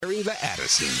the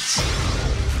Addisons.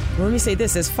 Well, let me say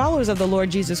this. As followers of the Lord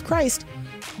Jesus Christ,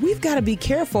 we've got to be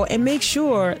careful and make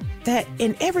sure that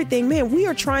in everything, man, we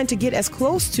are trying to get as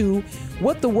close to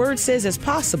what the word says as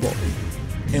possible.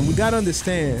 And we got to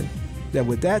understand that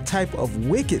with that type of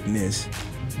wickedness,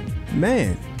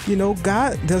 man,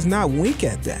 God does not wink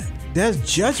at that. There's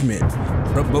judgment.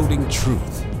 Promoting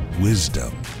truth,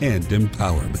 wisdom, and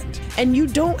empowerment. And you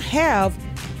don't have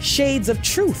shades of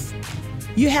truth.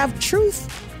 You have truth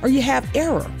or you have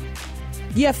error.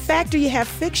 You have fact or you have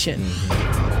fiction.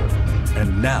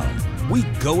 And now we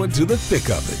go into the thick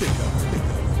of it.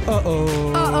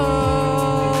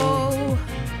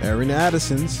 Aaron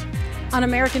Addisons. On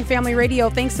American Family Radio,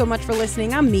 thanks so much for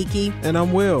listening. I'm Miki. And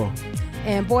I'm Will.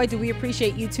 And boy, do we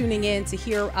appreciate you tuning in to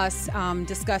hear us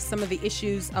discuss some of the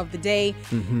issues of the day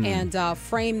and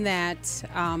frame that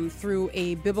through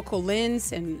a biblical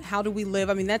lens. And how do we live?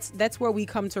 I mean, that's where we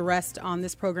come to rest on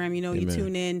this program. You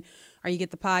tune in or you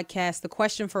get the podcast. The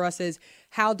question for us is,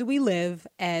 how do we live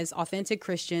as authentic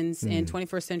Christians in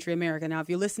 21st century America? Now, if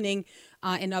you're listening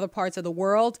in other parts of the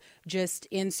world, just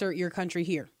insert your country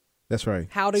here. That's right.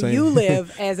 How do you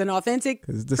live as an authentic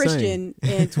Christian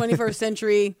in 21st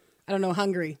century, I don't know,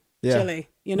 Hungary, Chile,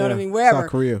 you know what I mean? Wherever. South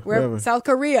Korea. Wherever. South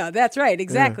Korea. That's right.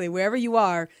 Exactly. Yeah. Wherever you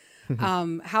are.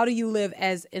 How do you live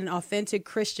as an authentic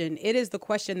Christian? It is the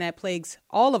question that plagues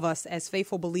all of us as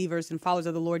faithful believers and followers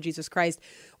of the Lord Jesus Christ.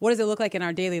 What does it look like in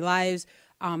our daily lives?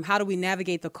 How do we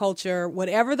navigate the culture?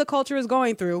 Whatever the culture is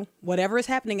going through, whatever is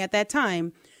happening at that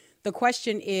time, the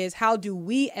question is, how do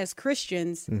we as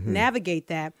Christians navigate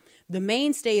that? The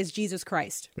mainstay is Jesus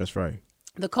Christ. That's right.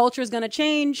 The culture is going to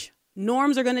change.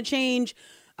 Norms are going to change.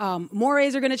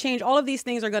 Mores are going to change. All of these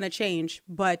things are going to change.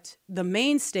 But the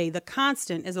mainstay, the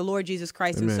constant, is the Lord Jesus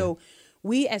Christ. Amen. And so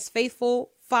we as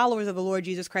faithful followers of the Lord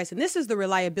Jesus Christ, and this is the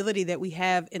reliability that we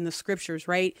have in the scriptures,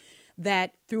 right?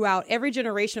 That throughout every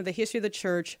generation of the history of the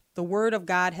church, the word of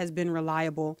God has been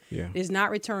reliable. Yeah. It is not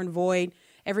returned void.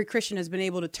 Every Christian has been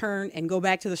able to turn and go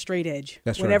back to the straight edge.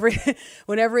 That's whenever, right.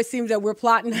 Whenever it seems that we're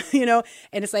plotting, and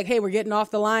it's like, hey, we're getting off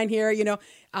the line here,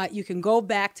 you can go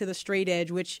back to the straight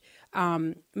edge, which,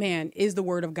 is the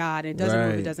word of God. And it doesn't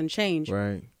move, it doesn't change.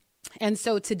 Right. And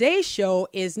so today's show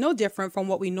is no different from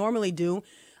what we normally do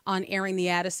on Airing the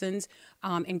Addisons,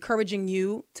 encouraging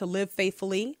you to live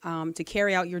faithfully, to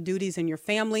carry out your duties in your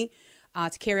family,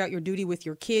 to carry out your duty with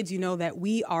your kids. You know that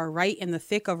we are right in the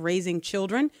thick of raising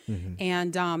children.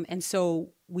 And so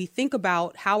we think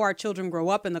about how our children grow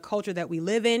up in the culture that we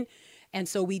live in. And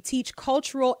so we teach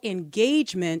cultural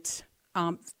engagement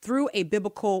through a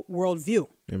biblical worldview.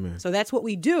 Amen. So that's what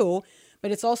we do, but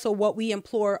it's also what we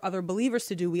implore other believers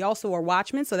to do. We also are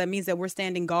watchmen, so that means that we're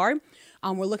standing guard.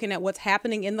 We're looking at what's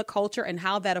happening in the culture and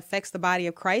how that affects the body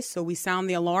of Christ. So we sound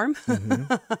the alarm.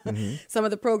 Some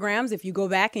of the programs, if you go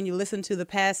back and you listen to the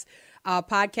past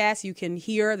podcasts, you can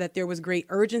hear that there was great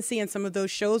urgency in some of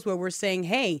those shows where we're saying,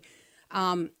 hey,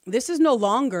 this is no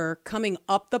longer coming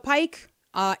up the pike.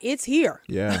 It's here.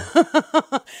 Yeah.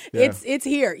 It's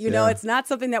here. It's not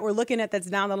something that we're looking at that's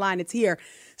down the line. It's here.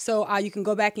 So you can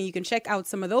go back and you can check out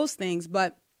some of those things.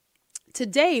 But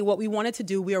today, what we wanted to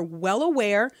do, we are well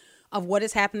aware of what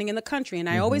is happening in the country. And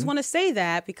I always want to say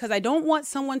that because I don't want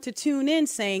someone to tune in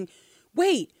saying,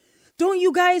 wait, don't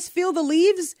you guys feel the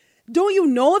leaves? Don't you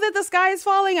know that the sky is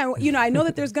falling? I know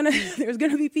that there's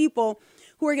gonna be people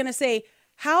who are gonna say,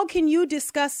 how can you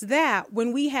discuss that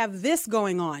when we have this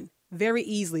going on? Very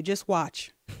easily. Just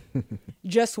watch.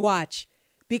 Just watch.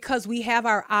 Because we have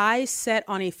our eyes set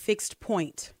on a fixed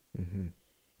point.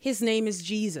 His name is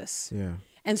Jesus. Yeah.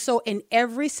 And so in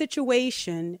every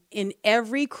situation, in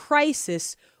every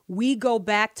crisis, we go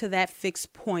back to that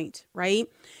fixed point, right?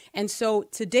 And so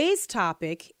today's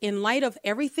topic, in light of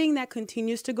everything that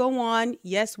continues to go on,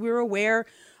 yes, we're aware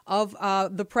of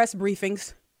the press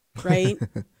briefings, right?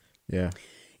 Yeah.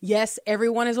 Yes,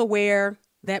 everyone is aware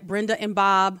that Brenda and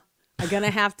Bob are going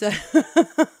to have to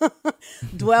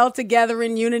dwell together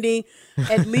in unity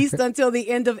at least until the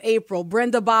end of April.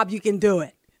 Brenda, Bob, you can do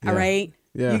it. All right?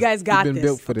 Yeah. You guys got You've been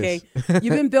this. Built for this.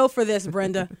 You've been built for this,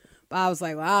 Brenda. I was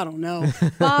like, well, I don't know.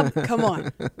 Bob, come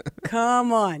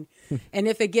on. And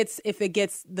if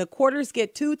the quarters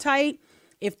get too tight,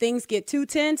 if things get too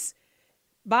tense,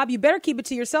 Bob, you better keep it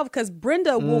to yourself because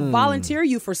Brenda will volunteer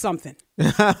you for something.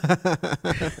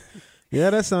 Yeah,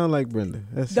 that sounds like Brenda.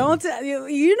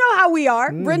 You know how we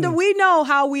are, Brenda. We know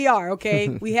how we are. Okay,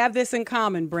 we have this in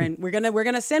common, Brent. We're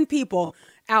gonna send people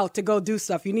out to go do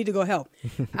stuff. You need to go help.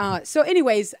 So,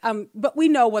 anyways, but we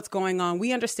know what's going on.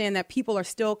 We understand that people are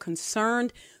still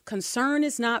concerned. Concern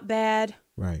is not bad.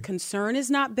 Right. Concern is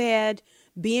not bad.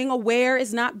 Being aware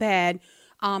is not bad.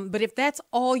 But if that's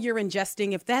all you're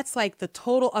ingesting, if that's like the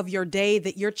total of your day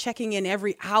that you're checking in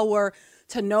every hour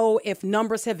to know if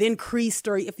numbers have increased,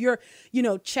 or if you're,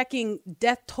 checking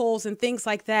death tolls and things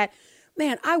like that,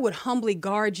 man, I would humbly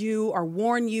guard you or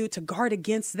warn you to guard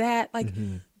against that. Like,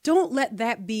 don't let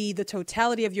that be the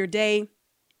totality of your day.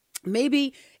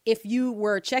 Maybe if you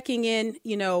were checking in,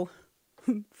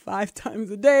 5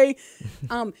 times a day,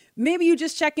 maybe you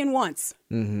just check in once,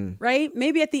 right?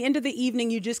 Maybe at the end of the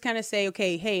evening, you just kind of say,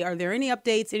 okay, hey, are there any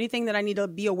updates, anything that I need to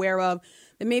be aware of?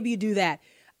 Then maybe you do that.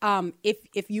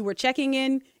 If you were checking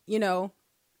in,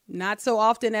 not so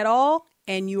often at all,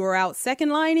 and you were out second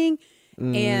lining,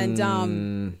 and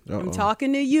I'm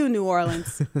talking to you, New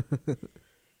Orleans.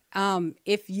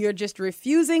 If you're just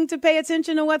refusing to pay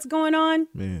attention to what's going on,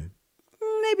 man,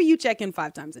 maybe you check in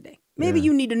 5 times a day. Maybe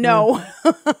you need to know.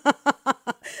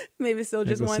 Maybe still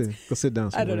just once. Go sit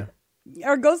down somewhere. I don't know.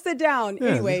 Or go sit down. Yeah,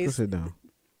 Anyways. go sit down.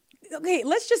 Okay,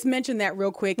 let's just mention that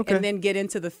real quick and then get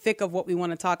into the thick of what we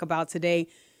want to talk about today.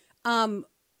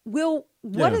 Will,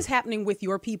 what is happening with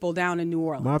your people down in New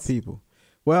Orleans? My people.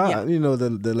 Well,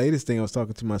 the latest thing, I was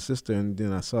talking to my sister, and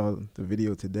then I saw the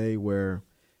video today where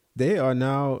they are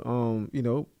now,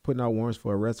 putting out warrants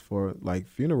for arrest for like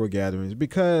funeral gatherings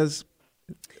because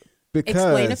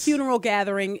explain a funeral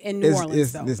gathering in New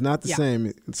Orleans. It's not the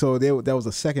same. So that was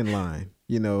a second line,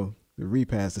 the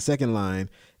repass, the second line.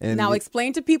 And now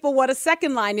explain to people what a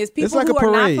second line is. People like who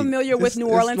are not familiar with New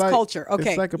Orleans culture.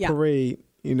 Okay, it's like a parade,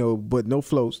 but no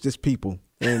floats, just people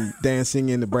and dancing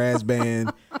in the brass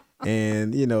band,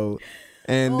 and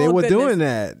and they were doing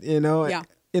that,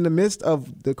 in the midst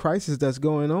of the crisis that's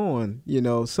going on,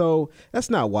 So that's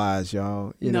not wise,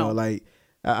 y'all. Like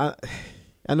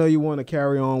I know you want to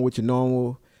carry on with your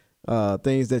normal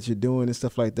things that you're doing and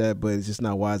stuff like that, but it's just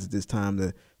not wise at this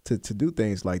time to do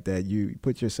things like that. You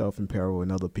put yourself in peril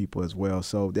and other people as well.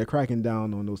 So they're cracking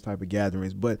down on those type of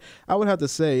gatherings. But I would have to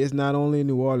say it's not only in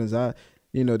New Orleans.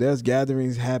 There's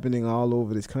gatherings happening all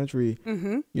over this country,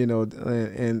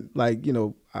 and like,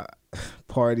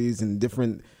 parties and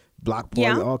different block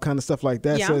parties, all kind of stuff like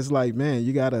that. Yeah. So it's like, man,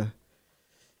 you gotta.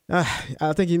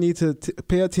 I think you need to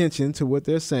pay attention to what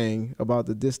they're saying about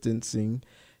the distancing,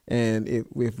 and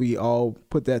if we all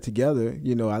put that together,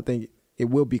 I think it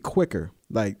will be quicker,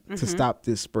 to stop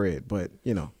this spread. But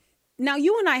Now,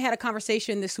 you and I had a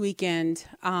conversation this weekend,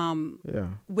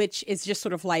 which is just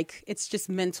sort of like, it's just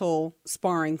mental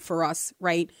sparring for us,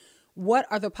 right? What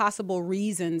are the possible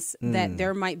reasons that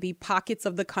there might be pockets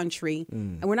of the country?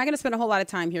 And we're not going to spend a whole lot of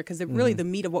time here because really the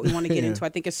meat of what we want to get into, I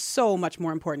think, is so much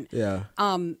more important. Yeah.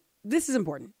 This is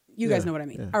important. You guys know what I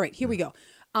mean. Yeah. All right, here we go.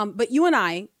 But you and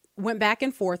I went back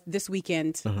and forth this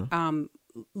weekend.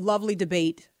 Lovely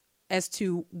debate as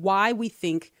to why we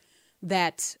think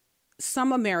that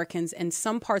some Americans and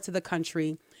some parts of the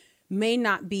country may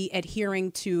not be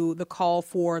adhering to the call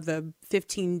for the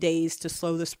 15 days to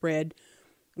slow the spread,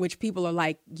 which people are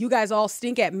like, you guys all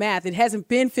stink at math. It hasn't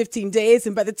been 15 days.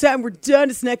 And by the time we're done,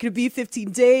 it's not going to be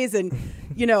 15 days. And,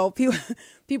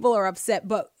 people are upset.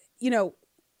 But,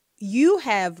 you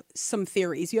have some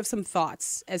theories. You have some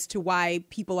thoughts as to why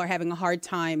people are having a hard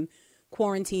time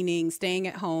quarantining, staying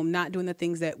at home, not doing the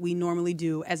things that we normally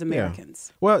do as Americans.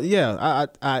 Yeah.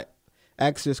 Well, I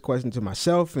asked this question to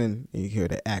myself, and you hear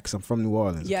the ask. I'm from New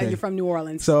Orleans. Yeah, okay? You're from New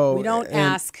Orleans. So we don't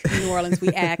ask in New Orleans. We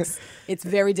ask. It's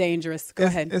very dangerous. Go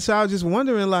ahead. And so I was just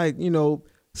wondering,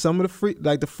 some of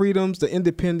the freedoms, the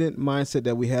independent mindset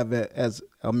that we have as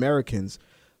Americans,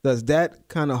 does that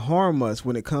kind of harm us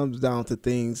when it comes down to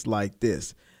things like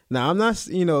this? Now, I'm not,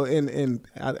 and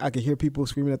I can hear people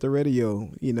screaming at the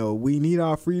radio, we need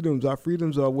our freedoms. Our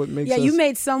freedoms are what makes us. Yeah, you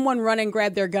made someone run and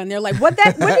grab their gun. They're like, what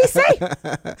did he say? What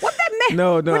that meant?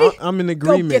 No, I'm in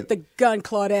agreement. Go get the gun,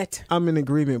 Claudette. I'm in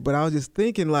agreement. But I was just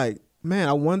thinking, man,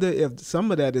 I wonder if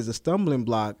some of that is a stumbling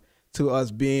block to us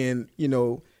being,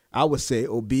 I would say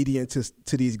obedient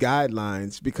to these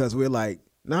guidelines, because we're like,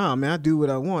 nah, man, I do what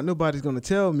I want. Nobody's going to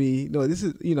tell me, no, this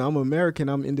is, I'm American,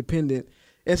 I'm independent.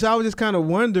 And so I was just kind of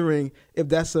wondering if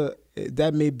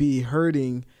that may be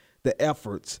hurting the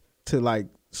efforts to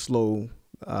slow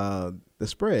the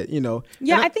spread,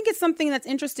 Yeah, I think it's something that's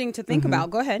interesting to think about.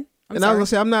 Go ahead. I was gonna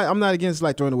say I'm not against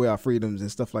throwing away our freedoms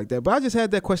and stuff like that, but I just had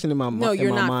that question in my mind. No,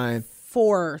 you're not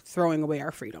for throwing away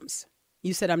our freedoms.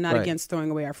 You said I'm not against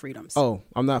throwing away our freedoms. Oh,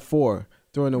 I'm not for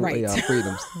throwing away our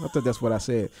freedoms. I thought that's what I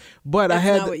said. But that's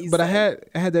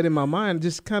I had that in my mind,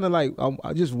 just kind of I'm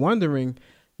just wondering,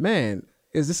 man,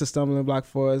 is this a stumbling block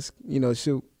for us?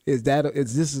 Is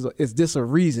this a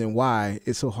reason why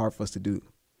it's so hard for us to do?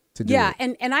 Yeah,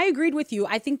 and I agreed with you.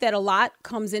 I think that a lot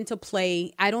comes into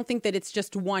play. I don't think that it's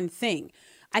just one thing.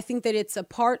 I think that it's a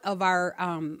part of our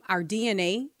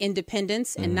DNA,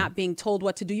 independence, and not being told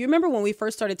what to do. You remember when we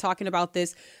first started talking about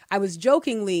this, I was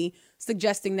jokingly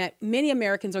suggesting that many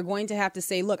Americans are going to have to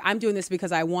say, look, I'm doing this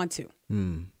because I want to,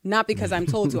 not because I'm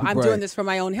told to. I'm doing this for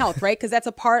my own health, right? Because that's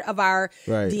a part of our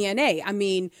DNA. I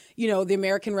mean, the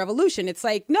American Revolution, it's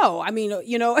like, no, I mean,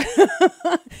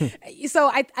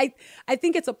 so I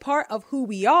think it's a part of who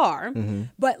we are.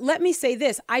 But let me say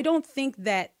this. I don't think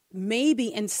that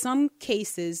maybe in some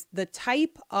cases, the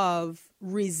type of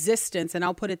resistance, and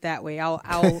I'll put it that way,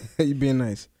 I'll you being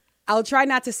nice. I'll try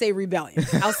not to say rebellion.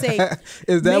 I'll say,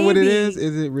 is that maybe, what it is?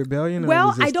 Is it rebellion? Well, or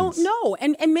resistance? I don't know,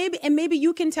 and maybe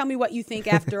you can tell me what you think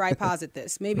after I posit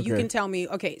this. Maybe you can tell me.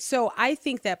 Okay, so I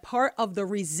think that part of the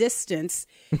resistance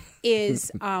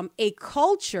is a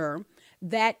culture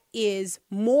that is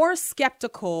more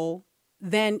skeptical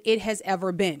than it has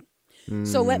ever been.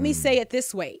 So let me say it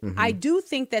this way. I do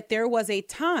think that there was a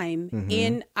time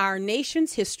in our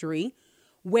nation's history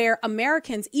where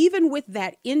Americans, even with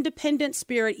that independent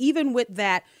spirit, even with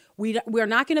that, we're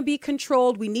not going to be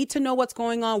controlled. We need to know what's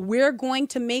going on. We're going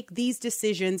to make these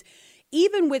decisions.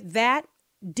 Even with that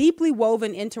deeply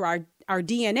woven into our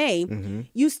DNA,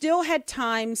 you still had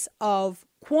times of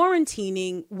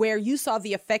quarantining where you saw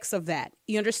the effects of that.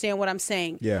 You understand what I'm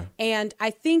saying? Yeah. And I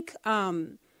think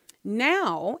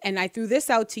now, and I threw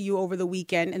this out to you over the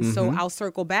weekend, and so I'll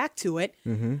circle back to it.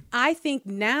 I think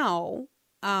now,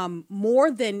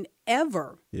 more than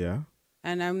ever,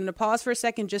 and I'm going to pause for a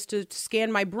second just to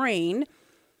scan my brain,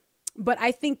 but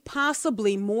I think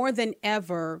possibly more than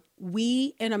ever,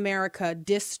 we in America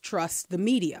distrust the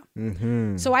media.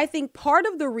 So I think part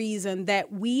of the reason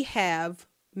that we have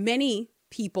many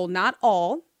people, not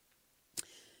all,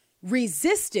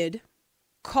 resisted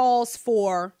calls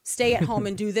for stay at home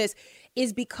and do this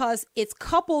is because it's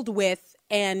coupled with,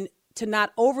 and to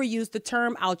not overuse the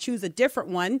term, I'll choose a different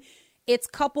one, it's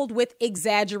coupled with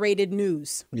exaggerated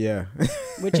news. Yeah.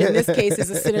 Which in this case is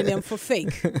a synonym for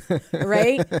fake,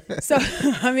 right? So,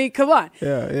 I mean, come on.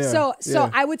 Yeah.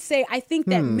 So I would say, I think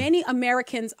that many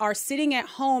Americans are sitting at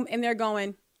home and they're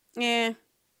going, I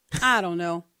don't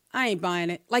know. I ain't buying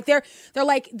it. Like they're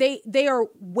like, they are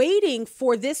waiting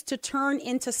for this to turn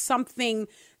into something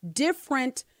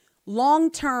different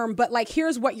long-term, but like,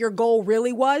 here's what your goal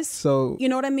really was. So, you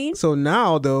know what I mean? So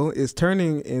now though, it's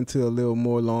turning into a little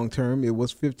more long-term. It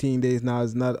was 15 days. Now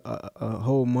it's not a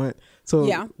whole month.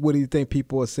 So what do you think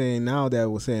people are saying now that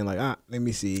were saying like, let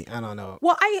me see. I don't know.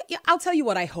 Well, I'll tell you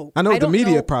what I hope. I know the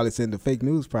media probably saying, the fake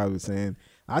news probably saying,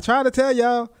 I try to tell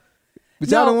y'all. But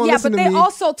y'all don't want to listen to me. Yeah, but they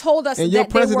also told us and that your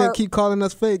president keep calling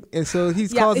us fake, and so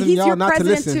he's causing y'all not to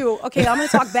listen. He's your president too. Okay, I'm going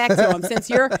to talk back to him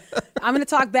I'm going to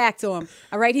talk back to him.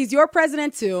 All right, he's your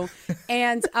president too,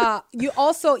 and you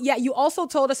also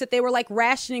told us that they were like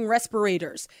rationing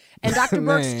respirators, and Dr.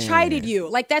 Birx chided you.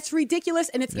 Like that's ridiculous,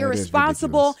 and it's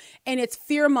irresponsible, and it's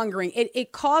fear mongering.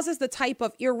 It causes the type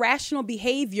of irrational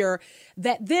behavior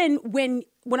that then when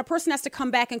a person has to come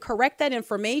back and correct that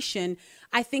information,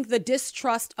 I think the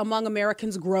distrust among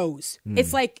Americans grows.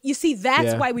 It's like, you see,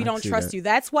 that's why we don't trust you.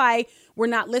 That's why we're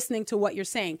not listening to what you're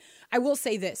saying. I will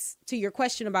say this to your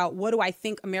question about what do I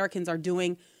think Americans are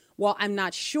doing? Well, I'm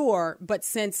not sure, but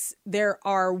since there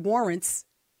are warrants,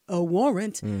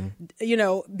 being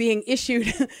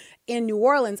issued in New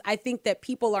Orleans, I think that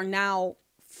people are now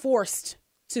forced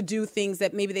to do things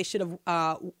that maybe they should have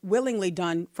willingly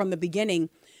done from the beginning.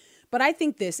 But I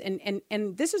think this, and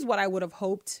this is what I would have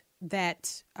hoped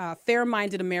that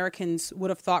fair-minded Americans would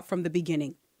have thought from the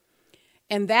beginning.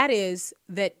 And that is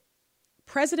that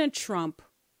President Trump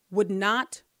would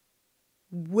not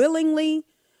willingly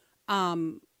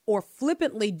or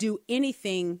flippantly do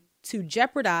anything to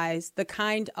jeopardize the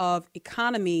kind of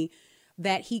economy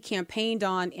that he campaigned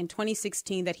on in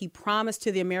 2016, that he promised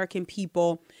to the American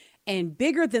people. And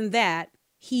bigger than that,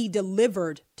 he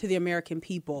delivered to the American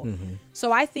people.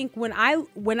 So I think when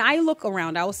I look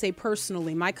around, I will say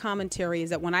personally, my commentary is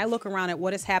that when I look around at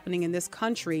what is happening in this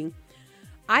country,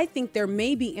 I think there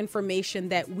may be information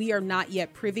that we are not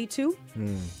yet privy to.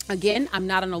 Again, I'm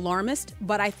not an alarmist,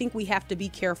 but I think we have to be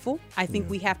careful. I think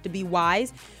we have to be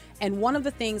wise. And one of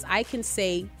the things I can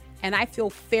say, and I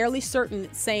feel fairly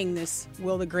certain saying this,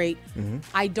 Will the Great,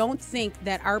 I don't think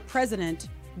that our president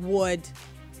would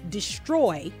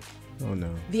destroy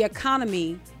the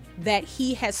economy that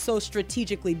he has so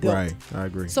strategically built. Right, I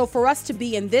agree. So for us to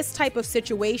be in this type of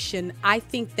situation, I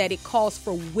think that it calls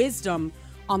for wisdom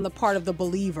on the part of the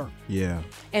believer. Yeah.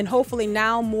 And hopefully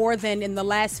now more than in the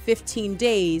last 15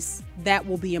 days, that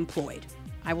will be employed.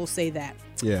 I will say that.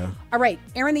 Yeah. All right.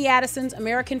 Airing the Addisons,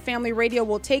 American Family Radio.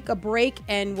 We'll take a break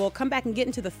and we'll come back and get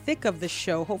into the thick of the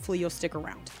show. Hopefully you'll stick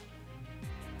around.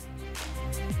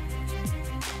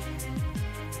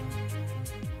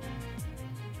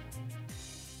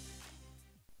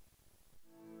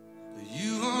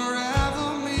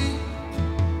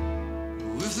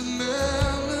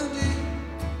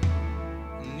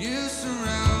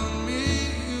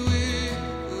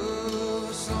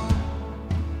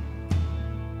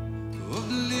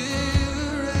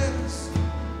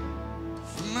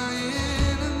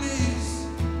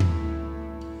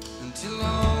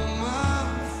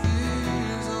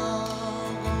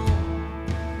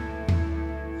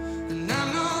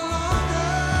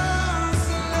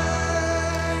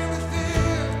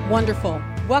 Wonderful.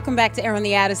 Welcome back to Aaron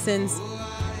the Addisons,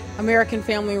 American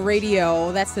Family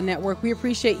Radio. That's the network. We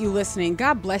appreciate you listening.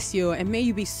 God bless you, and may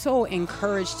you be so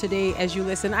encouraged today as you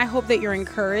listen. I hope that you're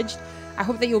encouraged. I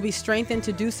hope that you'll be strengthened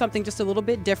to do something just a little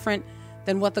bit different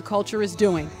than what the culture is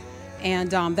doing.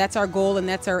 And that's our goal, and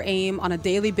that's our aim on a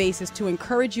daily basis, to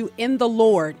encourage you in the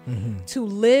Lord to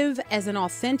live as an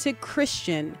authentic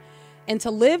Christian, and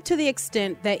to live to the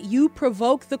extent that you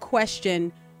provoke the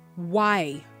question,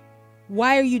 why?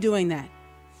 Why are you doing that?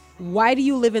 Why do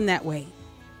you live in that way?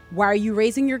 Why are you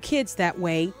raising your kids that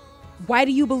way? Why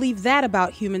do you believe that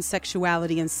about human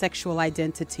sexuality and sexual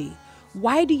identity?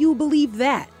 Why do you believe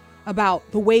that about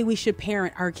the way we should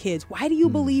parent our kids? Why do you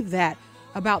believe that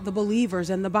about the believers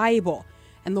and the Bible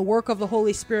and the work of the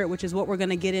Holy Spirit, which is what we're going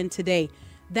to get in today?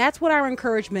 That's what our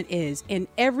encouragement is in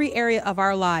every area of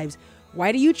our lives.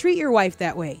 Why do you treat your wife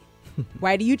that way?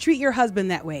 Why do you treat your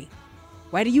husband that way?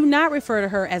 Why do you not refer to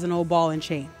her as an old ball and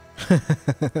chain?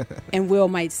 And Will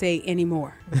might say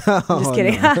anymore. I'm just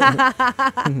kidding.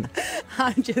 No.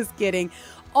 I'm just kidding.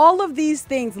 All of these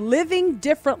things, living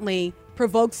differently,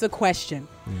 provokes a question.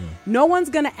 Yeah. No one's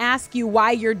going to ask you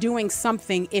why you're doing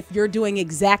something if you're doing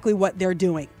exactly what they're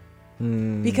doing.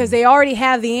 Because they already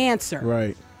have the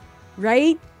answer.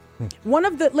 Right? One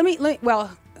of the,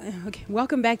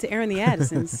 welcome back to Aaron the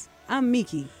Addisons. I'm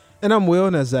Miki. And I'm Will,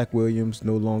 and that's Zach Williams,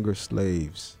 no longer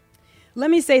slaves.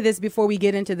 Let me say this before we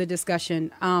get into the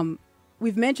discussion.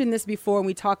 We've mentioned this before, and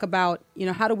we talk about,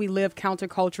 how do we live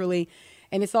counterculturally,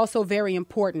 and it's also very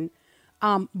important.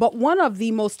 But one of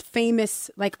the most famous,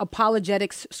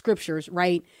 apologetics scriptures,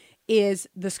 right, is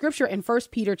the scripture in 1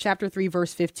 Peter chapter 3,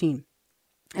 verse 15.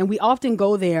 And we often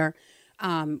go there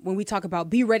when we talk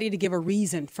about be ready to give a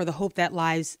reason for the hope that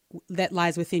lies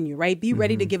within you, right? Be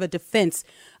ready to give a defense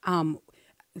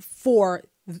for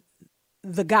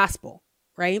the gospel,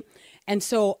 right? And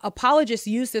so apologists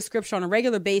use this scripture on a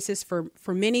regular basis for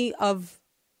many of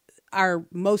our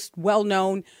most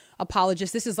well-known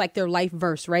apologists. This is like their life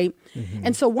verse, right?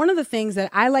 And so one of the things that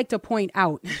I like to point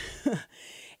out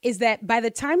is that by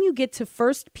the time you get to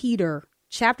 1 Peter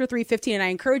chapter 3:15, and I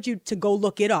encourage you to go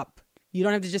look it up. You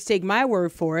don't have to just take my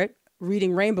word for it,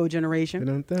 reading Rainbow Generation.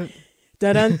 Dun-dun-dun.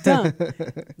 Dun-dun-dun.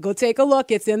 Go take a look.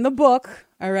 It's in the book,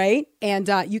 all right? And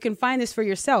you can find this for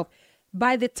yourself.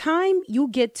 By the time you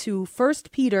get to 1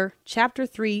 Peter chapter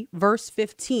 3, verse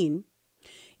 15,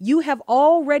 you have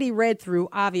already read through,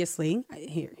 obviously,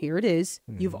 here it is.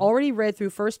 You've already read through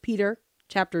 1 Peter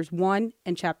chapters 1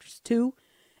 and chapters 2,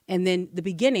 and then the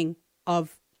beginning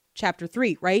of chapter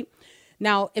 3, right?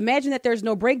 Now, imagine that there's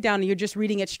no breakdown and you're just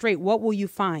reading it straight. What will you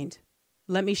find?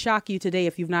 Let me shock you today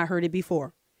if you've not heard it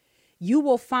before. You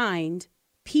will find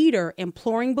Peter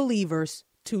imploring believers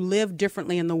to live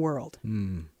differently in the world.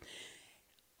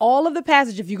 All of the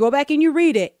passage, if you go back and you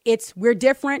read it, we're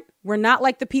different. We're not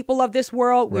like the people of this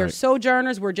world. We're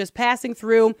sojourners. We're just passing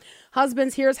through.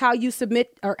 Husbands, here's how you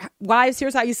submit, or wives,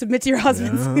 here's how you submit to your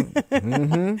husbands.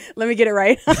 Let me get it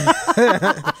right.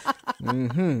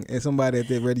 And somebody at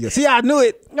the radio, see, I knew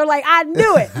it. They're like, I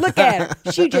knew it. Look at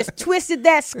her. She just twisted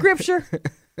that scripture.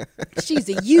 She's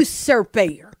a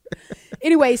usurper.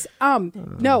 Anyways,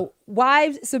 no,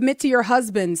 wives, submit to your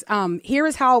husbands. Here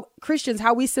is how Christians,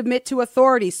 how we submit to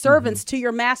authority, servants to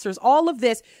your masters. All of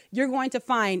this you're going to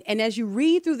find. And as you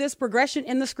read through this progression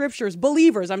in the scriptures,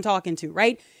 believers I'm talking to,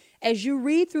 right? As you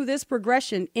read through this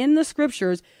progression in the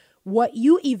scriptures, what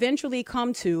you eventually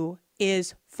come to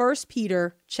is 1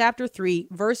 Peter chapter 3,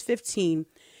 verse 15.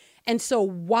 And so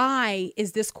why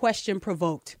is this question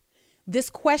provoked? This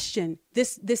question,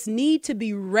 this need to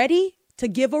be ready to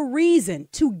give a reason,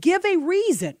 So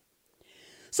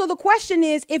the question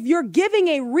is, if you're giving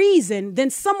a reason, then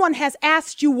someone has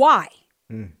asked you why.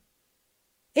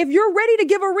 If you're ready to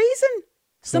give a reason,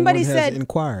 somebody said,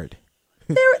 inquired.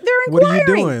 They're inquiring. What are you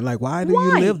doing? Why do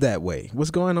you live that way? What's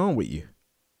going on with you?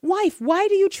 Wife, why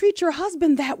do you treat your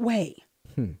husband that way?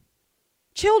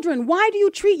 Children, why do you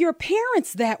treat your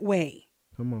parents that way?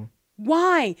 Come on.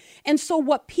 Why? And so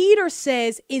what Peter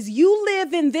says is you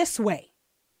live in this way.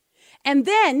 And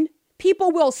then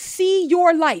people will see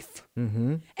your life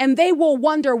and they will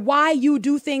wonder why you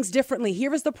do things differently.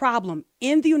 Here is the problem.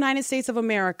 In the United States of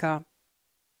America,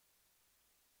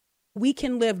 we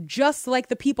can live just like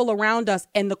the people around us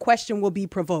and the question will be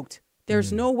provoked.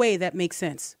 There's no way that makes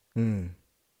sense.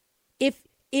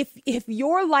 If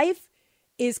your life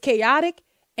is chaotic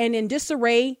and in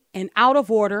disarray and out of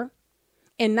order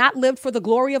and not lived for the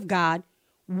glory of God,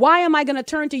 why am I going to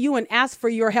turn to you and ask for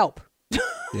your help?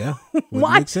 Yeah.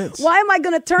 Why? Makes sense. Why am I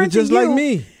going to turn to you like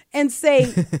me and say,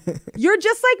 you're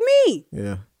just like me?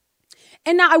 Yeah.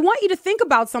 And now I want you to think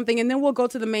about something and then we'll go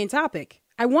to the main topic.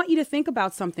 I want you to think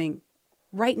about something.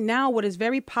 Right now, what is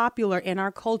very popular in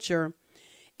our culture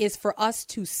is for us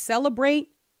to celebrate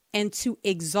and to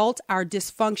exalt our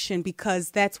dysfunction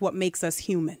because that's what makes us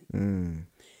human.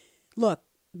 Look,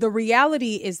 the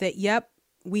reality is that, yep,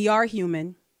 we are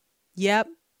human. Yep,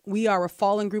 we are a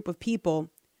fallen group of people.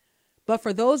 But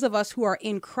for those of us who are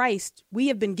in Christ, we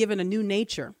have been given a new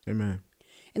nature. Amen.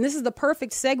 And this is the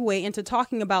perfect segue into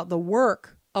talking about the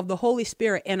work of the Holy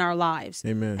Spirit in our lives.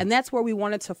 Amen. And that's where we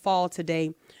wanted to fall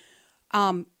today.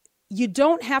 You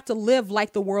don't have to live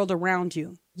like the world around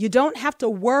you. You don't have to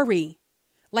worry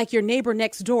like your neighbor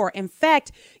next door. In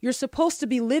fact, you're supposed to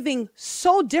be living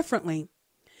so differently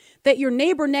that your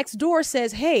neighbor next door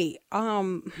says, hey,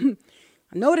 I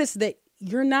noticed that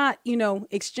you're not,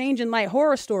 exchanging light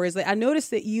horror stories. Like, I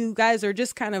noticed that you guys are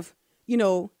just kind of,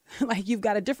 like you've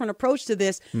got a different approach to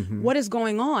this. Mm-hmm. What is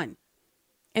going on?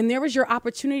 And there was your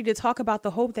opportunity to talk about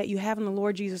the hope that you have in the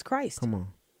Lord Jesus Christ. Come on.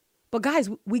 But guys,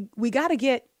 we got to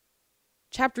get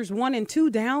chapters 1 and 2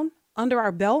 down under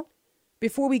our belt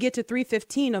before we get to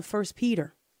 3:15 of 1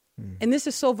 Peter. And this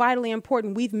is so vitally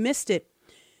important. We've missed it,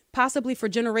 possibly for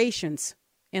generations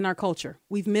in our culture.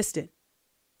 We've missed it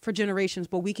for generations,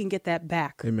 but we can get that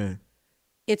back. Amen.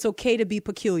 It's okay to be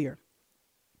peculiar.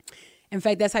 In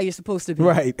fact, that's how you're supposed to be.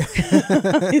 Right.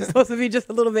 You're supposed to be just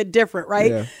a little bit different,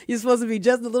 right? Yeah. You're supposed to be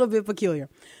just a little bit peculiar.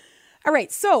 All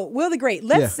right. So, Will the Great,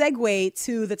 let's segue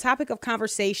to the topic of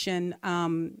conversation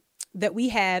that we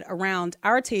had around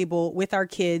our table with our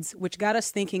kids, which got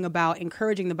us thinking about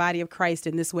encouraging the body of Christ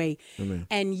in this way. Amen.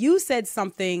 And you said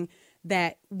something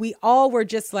that we all were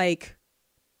just like,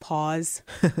 pause,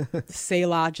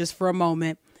 Selah, just for a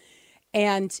moment.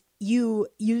 And you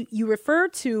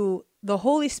referred to the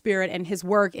Holy Spirit and his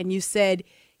work, and you said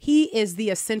he is the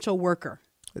essential worker.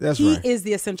 That's right. He is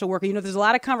the essential worker. There's a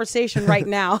lot of conversation right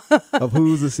now of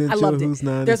who's essential, I loved it. Who's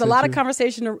not. There's a lot of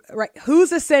conversation, right?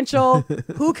 Who's essential?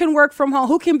 Who can work from home?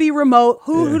 Who can be remote?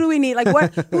 Who do we need? Like,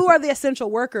 who are the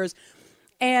essential workers?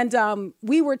 And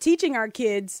we were teaching our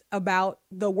kids about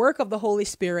the work of the Holy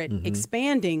Spirit,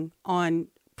 expanding on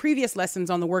previous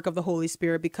lessons on the work of the Holy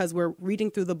Spirit, because we're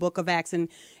reading through the book of Acts. And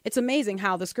it's amazing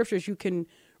how the scriptures, you can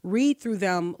read through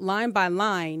them line by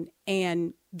line,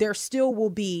 and there still will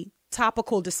be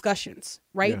topical discussions,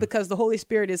 right? Yeah. Because the Holy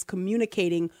Spirit is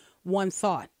communicating one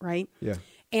thought, right? Yeah.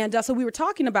 And so we were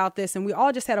talking about this, and we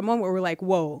all just had a moment where we're like,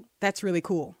 whoa, that's really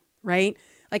cool, right?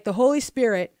 Like, the Holy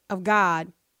Spirit of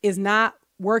God is not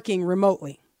working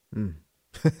remotely.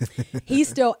 He's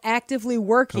still actively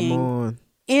working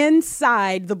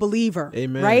inside the believer.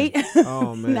 Amen. Right?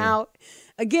 Oh, man. Now,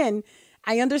 again,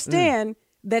 I understand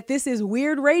that this is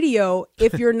weird radio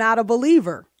if you're not a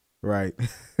believer. Right.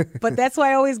 But that's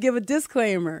why I always give a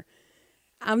disclaimer.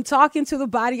 I'm talking to the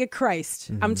body of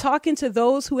Christ. I'm talking to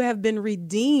those who have been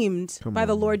redeemed by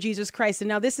the Lord Jesus Christ. And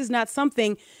now this is not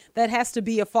something that has to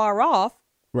be afar off,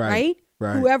 right?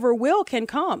 Whoever will can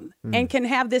come and can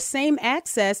have this same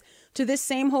access to this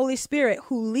same Holy Spirit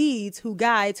who leads, who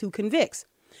guides, who convicts.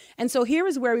 And so here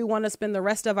is where we want to spend the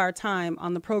rest of our time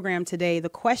on the program today. The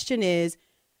question is,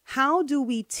 how do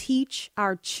we teach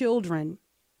our children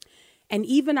and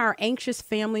even our anxious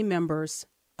family members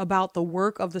about the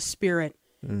work of the Spirit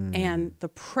and the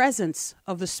presence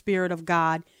of the Spirit of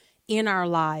God in our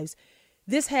lives?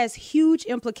 This has huge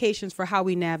implications for how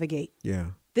we navigate. Yeah.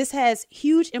 This has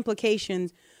huge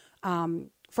implications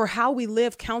for how we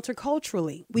live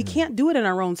counterculturally. We can't do it in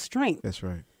our own strength. That's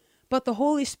right. But the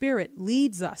Holy Spirit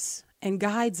leads us and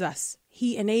guides us.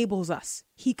 He enables us.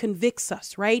 He convicts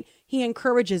us, right? He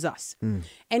encourages us.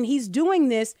 And he's doing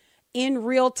this in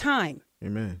real time.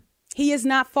 Amen. He is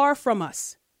not far from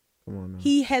us. Come on now.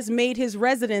 He has made his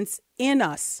residence in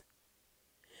us.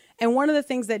 And one of the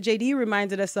things that JD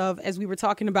reminded us of as we were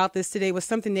talking about this today was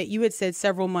something that you had said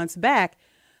several months back,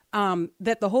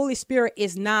 that the Holy Spirit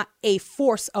is not a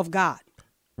force of God.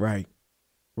 Right.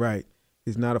 Right.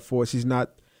 He's not a force. He's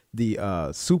not the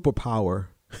superpower,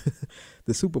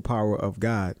 the superpower of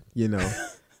God,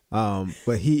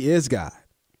 but he is God.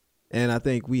 And I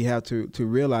think we have to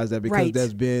realize that, because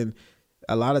there's been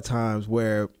a lot of times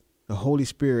where the Holy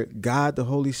Spirit, God, the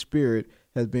Holy Spirit,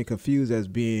 has been confused as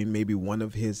being maybe one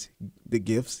of the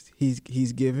gifts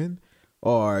he's given,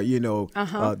 or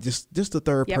just the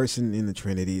third person in the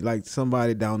Trinity, like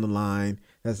somebody down the line.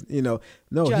 That's he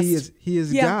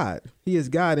is God. He is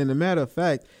God. And a matter of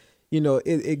fact,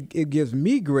 it gives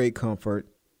me great comfort,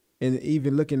 and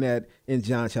even looking at in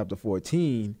John chapter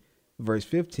 14, verse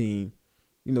 15.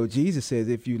 Jesus says,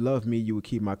 if you love me, you will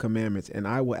keep my commandments, and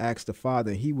I will ask the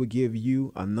Father, and he will give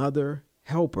you another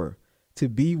helper to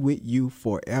be with you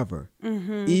forever,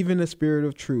 even the Spirit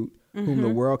of truth, whom the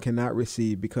world cannot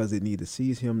receive because it neither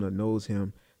sees him nor knows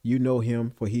him. You know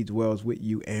him, for he dwells with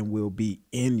you and will be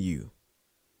in you.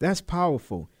 That's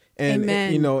powerful. And,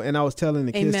 Amen. you know, and I was telling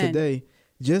the kids Amen. today,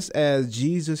 just as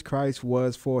Jesus Christ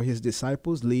was for his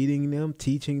disciples, leading them,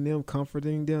 teaching them,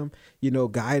 comforting them, you know,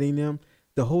 guiding them,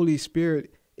 the Holy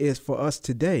Spirit is for us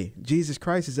today. Jesus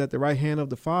Christ is at the right hand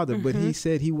of the Father, but he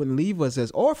said he wouldn't leave us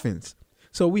as orphans.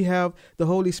 So we have the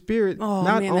Holy Spirit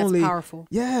that's powerful.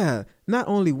 Yeah, not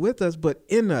only with us, but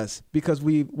in us, because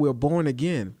we're born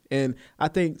again. And I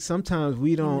think sometimes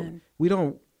we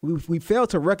fail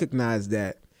to recognize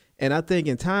that. And I think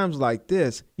in times like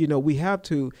this, you know, we have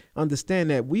to understand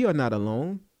that we are not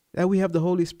alone, that we have the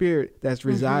Holy Spirit that's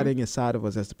residing inside of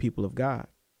us as the people of God.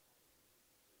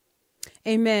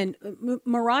 Amen.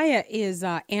 Mariah is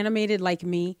animated like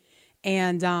me,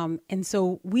 and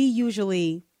so we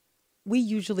usually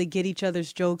get each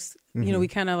other's jokes. You know, we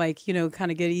kind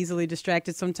of get easily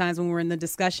distracted sometimes when we're in the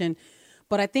discussion.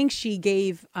 But I think she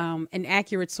gave an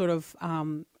accurate sort of,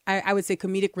 I would say,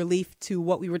 comedic relief to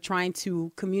what we were trying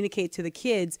to communicate to the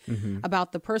kids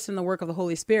about the person, the work of the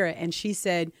Holy Spirit. And she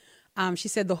said,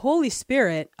 the Holy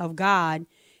Spirit of God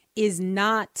is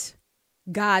not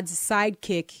God's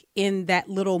sidekick in that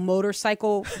little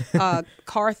motorcycle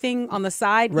car thing on the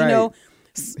side, right. You know,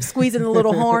 squeezing the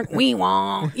little horn, wee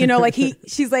wong, you know, like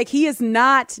she's like, he is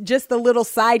not just the little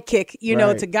sidekick, you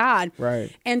know, to God.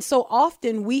 Right. And so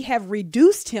often we have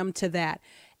reduced him to that,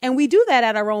 and we do that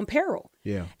at our own peril.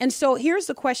 Yeah. And so here's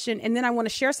the question. And then I want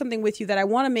to share something with you that I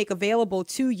want to make available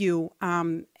to you.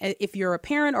 If you're a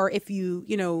parent, or if you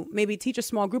know, maybe teach a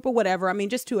small group or whatever, I mean,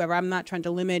 just whoever, I'm not trying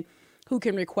to limit who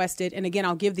can request it. And again,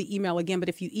 I'll give the email again, but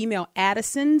if you email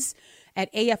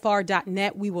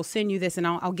addisons@afr.net, we will send you this, and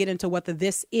I'll get into what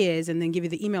this is and then give you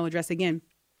the email address again.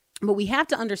 But we have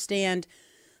to understand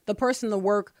the person, the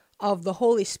work of the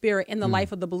Holy Spirit in the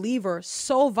life of the believer,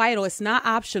 so vital. It's not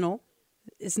optional.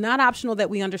 It's not optional that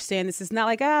we understand this. It's not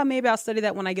like, maybe I'll study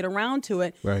that when I get around to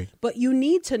it. Right. But you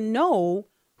need to know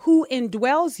who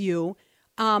indwells you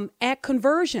at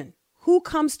conversion. Who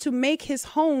comes to make his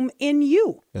home in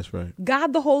you? That's right.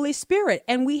 God, the Holy Spirit.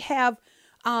 And we have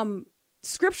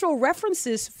scriptural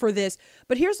references for this.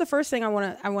 But here's the first thing I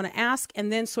want to ask,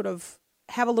 and then sort of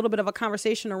have a little bit of a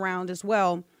conversation around as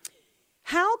well.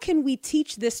 How can we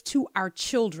teach this to our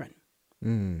children?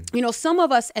 You know, some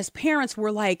of us as parents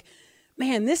were like,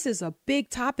 man, this is a big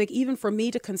topic, even for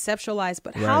me to conceptualize.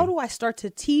 But how do I start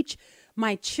to teach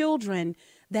my children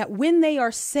that when they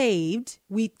are saved,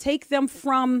 we take them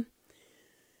from...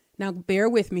 Now, bear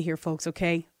with me here, folks,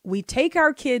 okay? We take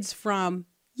our kids from,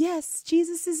 yes,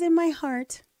 Jesus is in my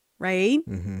heart, right?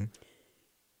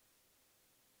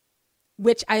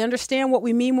 Which I understand what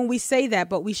we mean when we say that,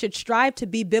 but we should strive to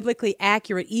be biblically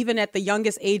accurate even at the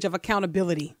youngest age of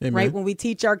accountability, Amen. Right? When we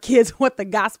teach our kids what the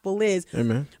gospel is.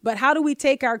 Amen. But how do we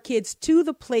take our kids to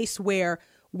the place where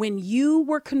when you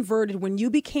were converted, when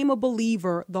you became a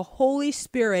believer, the Holy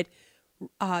Spirit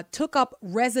took up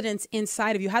residence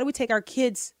inside of you? How do we take our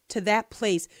kids to that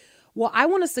place? Well, I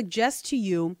want to suggest to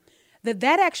you that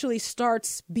actually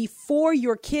starts before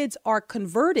your kids are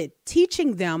converted,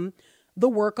 teaching them the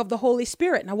work of the Holy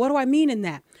Spirit. Now, what do I mean in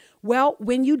that? Well,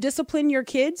 when you discipline your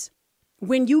kids,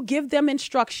 when you give them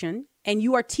instruction and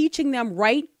you are teaching them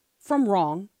right from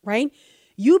wrong, right?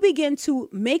 You begin to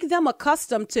make them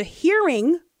accustomed to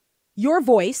hearing your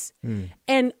voice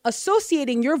and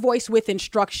associating your voice with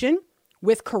instruction,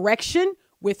 with correction,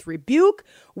 with rebuke,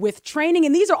 with training.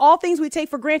 And these are all things we take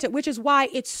for granted, which is why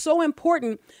it's so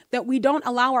important that we don't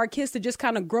allow our kids to just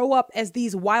kind of grow up as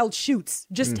these wild shoots,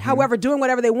 just however, doing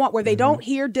whatever they want, where they don't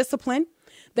hear discipline.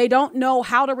 They don't know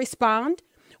how to respond.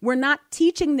 We're not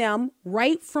teaching them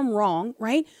right from wrong,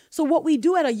 right? So what we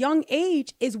do at a young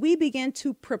age is we begin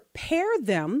to prepare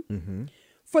them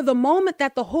for the moment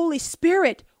that the Holy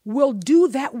Spirit will do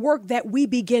that work that we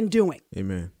begin doing.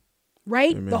 Amen.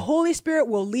 Right? Amen. The Holy Spirit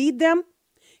will lead them.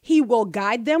 He will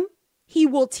guide them. He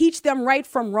will teach them right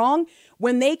from wrong.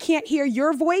 When they can't hear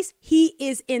your voice, he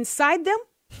is inside them.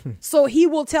 So he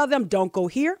will tell them, don't go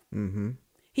here.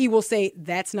 He will say,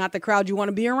 that's not the crowd you want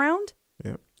to be around.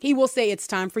 Yep. He will say, it's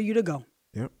time for you to go.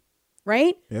 Yep.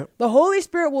 Right? Yep. The Holy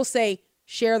Spirit will say,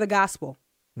 share the gospel.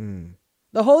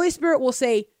 The Holy Spirit will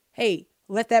say, hey,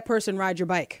 let that person ride your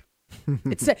bike.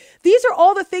 These are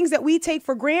all the things that we take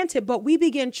for granted, but we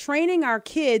begin training our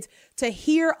kids to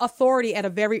hear authority at a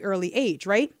very early age,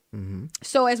 right?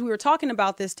 So as we were talking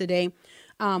about this today,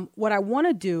 what I want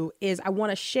to do is I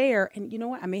want to share, and you know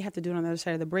what? I may have to do it on the other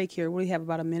side of the break here. What do we have,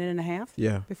 about a minute and a half?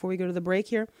 Yeah. Before we go to the break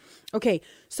here? Okay.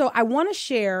 So I want to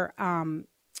share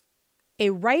a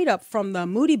write-up from the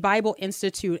Moody Bible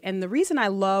Institute. And the reason I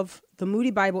love the Moody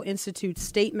Bible Institute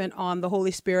statement on the Holy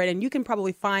Spirit, and you can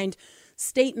probably find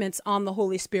statements on the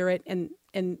Holy Spirit, and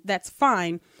that's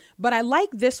fine. But I like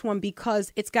this one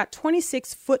because it's got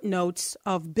 26 footnotes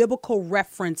of biblical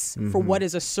reference for what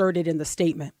is asserted in the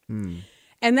statement.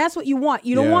 And that's what you want.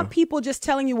 You don't want people just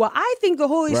telling you, well, I think the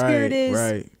Holy Spirit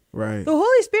is. Right. The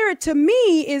Holy Spirit to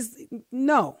me is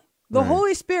no. The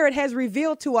Holy Spirit has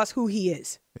revealed to us who he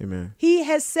is. Amen. He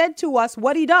has said to us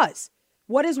what he does,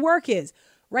 what his work is,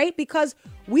 right? Because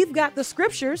we've got the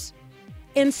scriptures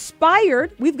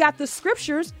inspired. We've got the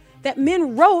scriptures that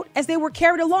men wrote as they were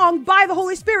carried along by the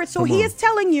Holy Spirit. So he is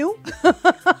telling you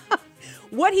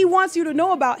what he wants you to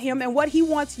know about him and what he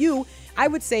wants you, I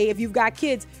would say, if you've got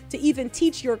kids, to even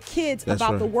teach your kids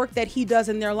about the work that he does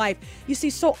in their life. You see,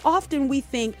 so often we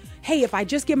think, hey, if I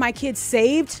just get my kids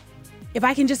saved, if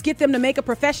I can just get them to make a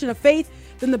profession of faith,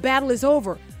 then the battle is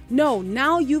over. No,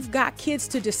 now you've got kids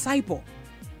to disciple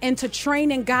and to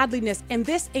train in godliness. And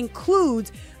this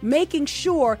includes making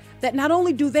sure that not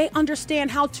only do they understand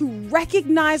how to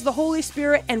recognize the Holy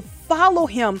Spirit and follow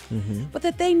him, but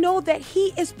that they know that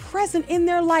he is present in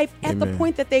their life at the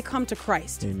point that they come to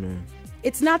Christ. Amen.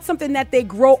 It's not something that they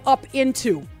grow up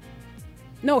into.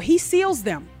 No, he seals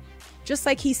them just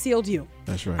like he sealed you.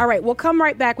 That's right. All right, we'll come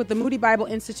right back with the Moody Bible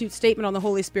Institute statement on the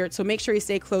Holy Spirit. So make sure you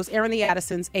stay close. Aaron the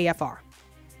Addisons, AFR.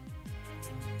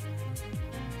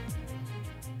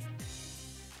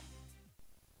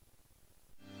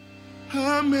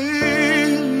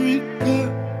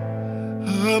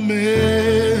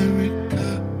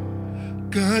 America,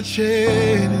 God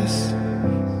shed his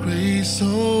grace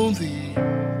on thee.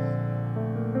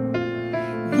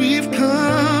 We've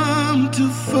come too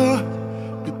far,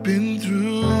 we've been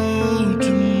through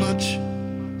too much.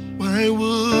 Why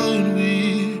would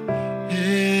we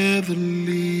ever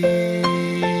leave?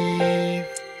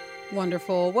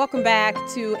 Wonderful. Welcome back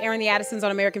to Aaron the Addisons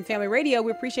on American Family Radio.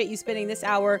 We appreciate you spending this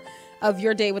hour of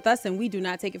your day with us, and we do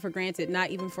not take it for granted, not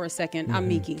even for a second. I'm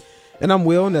Miki. And I'm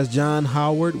Will, and that's John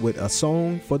Howard with A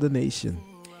Song for the Nation.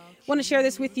 I want to share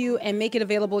this with you and make it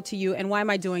available to you. And why am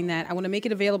I doing that? I want to make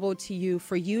it available to you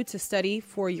for you to study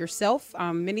for yourself.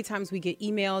 Many times we get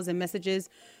emails and messages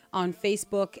on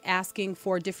Facebook asking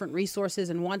for different resources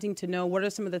and wanting to know what are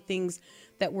some of the things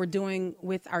that we're doing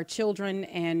with our children.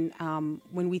 And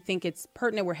when we think it's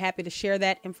pertinent, we're happy to share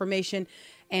that information.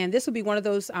 And this will be one of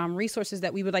those resources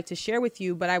that we would like to share with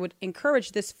you. But I would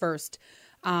encourage this first.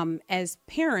 As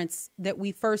parents, that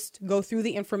we first go through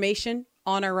the information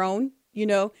on our own,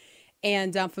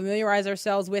 and familiarize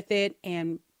ourselves with it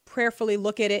and prayerfully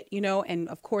look at it, and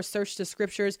of course, search the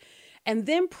scriptures and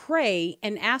then pray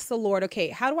and ask the Lord, okay,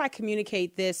 how do I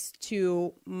communicate this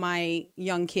to my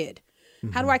young kid?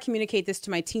 How do I communicate this to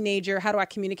my teenager? How do I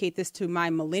communicate this to my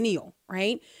millennial?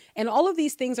 Right. And all of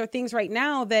these things are things right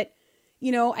now that,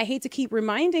 I hate to keep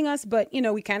reminding us, but,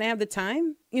 we kind of have the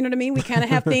time. You know what I mean? We kind of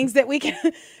have things that we can,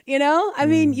 I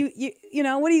mean,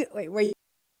 what do you, where you,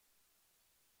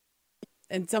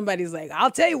 and somebody's like,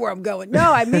 I'll tell you where I'm going.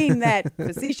 No, I mean that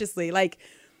facetiously, like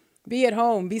be at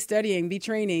home, be studying, be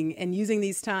training, and using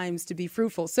these times to be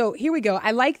fruitful. So here we go.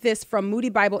 I like this from Moody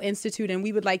Bible Institute, and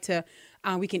we would like to,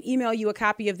 we can email you a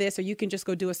copy of this, or you can just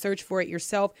go do a search for it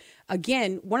yourself.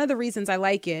 Again, one of the reasons I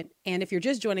like it, and if you're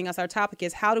just joining us, our topic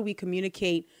is how do we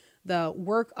communicate the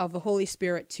work of the Holy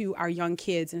Spirit to our young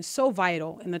kids? And it's so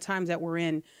vital in the times that we're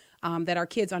in, that our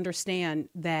kids understand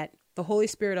that the Holy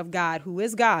Spirit of God, who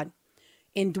is God,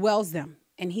 indwells them,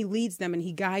 and he leads them, and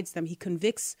he guides them. He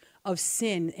convicts of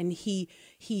sin, and he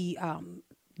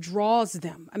draws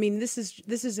them. I mean, this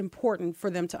is important for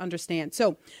them to understand.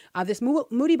 So this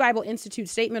Moody Bible Institute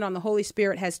statement on the Holy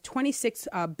Spirit has 26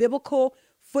 biblical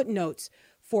footnotes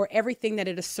for everything that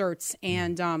it asserts,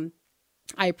 and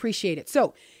I appreciate it.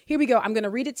 So here we go. I'm going to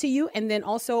read it to you, and then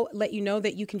also let you know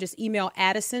that you can just email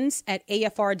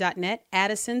addisons@afr.net,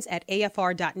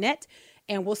 addisons@afr.net,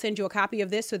 and we'll send you a copy of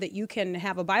this so that you can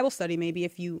have a Bible study, maybe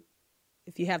if you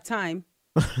have time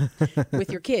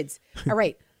with your kids. All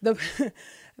right. The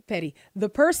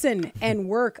person and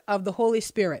work of the Holy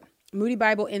Spirit. Moody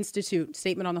Bible Institute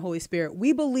statement on the Holy Spirit.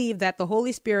 We believe that the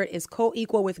Holy Spirit is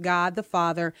co-equal with God the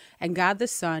Father and God the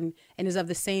Son and is of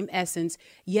the same essence,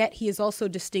 yet he is also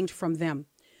distinct from them.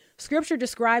 Scripture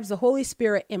describes the Holy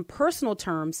Spirit in personal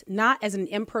terms, not as an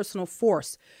impersonal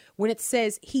force. When it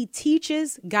says he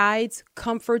teaches, guides,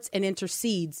 comforts, and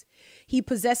intercedes, he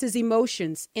possesses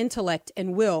emotions, intellect,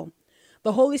 and will.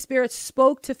 The Holy Spirit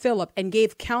spoke to Philip and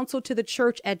gave counsel to the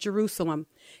church at Jerusalem.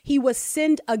 He was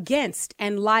sinned against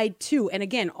and lied to. And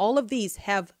again, all of these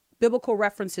have biblical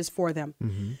references for them.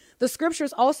 The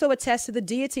scriptures also attest to the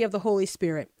deity of the Holy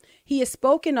Spirit. He is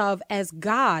spoken of as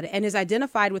God and is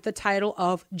identified with the title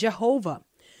of Jehovah.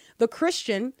 The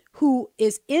Christian who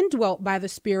is indwelt by the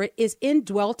Spirit is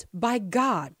indwelt by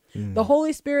God. The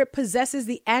Holy Spirit possesses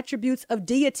the attributes of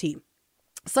deity,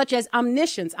 such as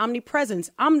omniscience, omnipresence,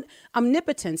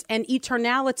 omnipotence, and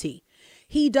eternality.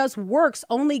 He does works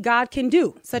only God can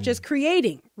do, such as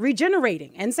creating,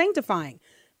 regenerating, and sanctifying.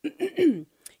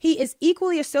 He is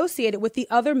equally associated with the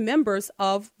other members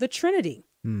of the Trinity.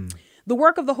 The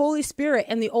work of the Holy Spirit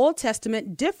in the Old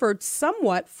Testament differed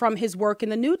somewhat from his work in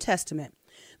the New Testament.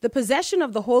 The possession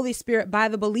of the Holy Spirit by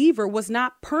the believer was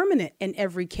not permanent in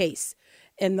every case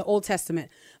in the Old Testament.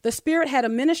 The Spirit had a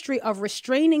ministry of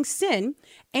restraining sin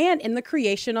and in the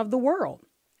creation of the world.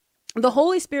 The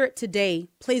Holy Spirit today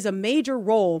plays a major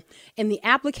role in the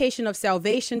application of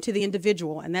salvation to the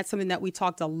individual, and that's something that we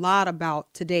talked a lot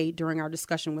about today during our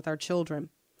discussion with our children.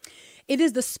 It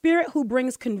is the Spirit who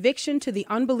brings conviction to the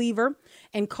unbeliever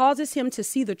and causes him to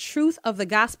see the truth of the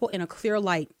gospel in a clear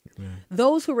light. Amen.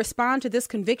 Those who respond to this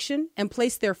conviction and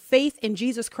place their faith in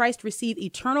Jesus Christ receive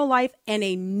eternal life and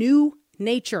a new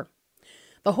nature.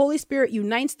 The Holy Spirit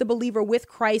unites the believer with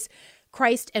Christ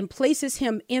and places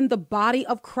him in the body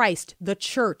of Christ, the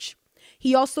church.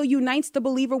 He also unites the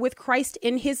believer with Christ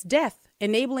in his death,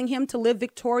 enabling him to live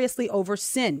victoriously over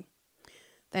sin.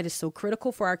 That is so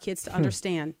critical for our kids to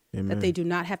understand that they do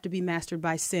not have to be mastered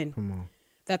by sin. Come on.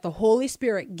 That the Holy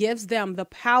Spirit gives them the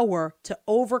power to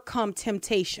overcome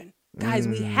temptation. Guys,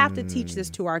 we have to teach this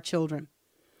to our children.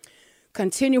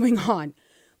 Continuing on,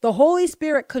 the Holy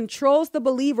Spirit controls the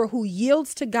believer who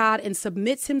yields to God and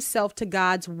submits himself to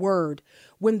God's word.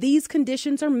 When these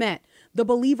conditions are met, the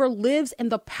believer lives in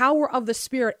the power of the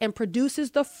Spirit and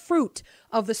produces the fruit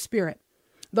of the Spirit.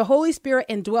 The Holy Spirit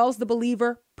indwells the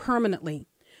believer permanently.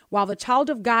 While the child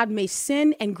of God may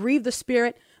sin and grieve the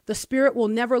Spirit will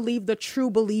never leave the true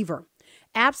believer.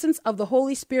 Absence of the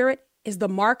Holy Spirit is the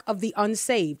mark of the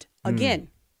unsaved. Again,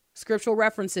 scriptural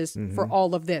references for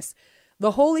all of this.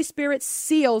 The Holy Spirit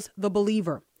seals the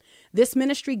believer. This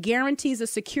ministry guarantees the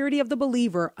security of the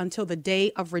believer until the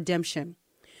day of redemption.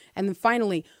 And then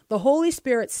finally, the Holy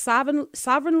Spirit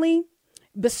sovereignly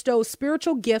bestows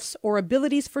spiritual gifts or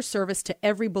abilities for service to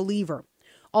every believer.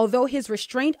 Although his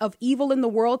restraint of evil in the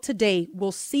world today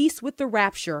will cease with the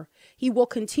rapture, he will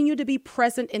continue to be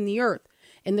present in the earth.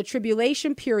 In the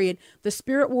tribulation period, the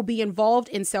Spirit will be involved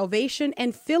in salvation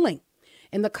and filling.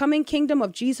 In the coming kingdom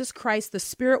of Jesus Christ, the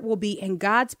Spirit will be in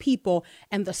God's people,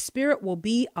 and the Spirit will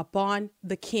be upon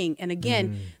the King. And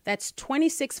again, that's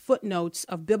 26 footnotes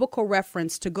of biblical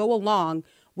reference to go along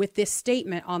with this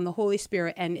statement on the Holy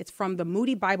Spirit. And it's from the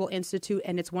Moody Bible Institute,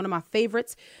 and it's one of my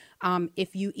favorites.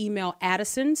 If you email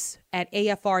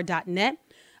addisons@afr.net,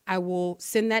 I will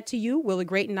send that to you. Willie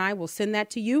Great and I will send that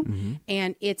to you.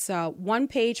 And it's one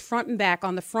page front and back.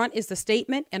 On the front is the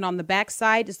statement, and on the back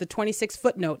side is the 26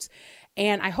 footnotes.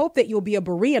 And I hope that you'll be a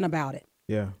Berean about it.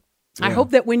 Yeah. I hope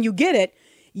that when you get it,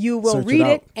 you will read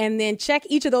it and then check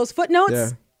each of those footnotes. Yeah.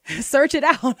 Search it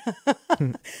out.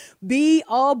 Be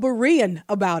all Berean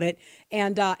about it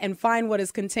and find what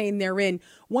is contained therein.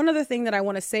 One other thing that I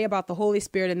want to say about the Holy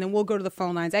Spirit, and then we'll go to the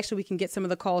phone lines. Actually, we can get some of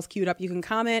the calls queued up. You can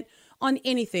comment on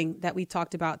anything that we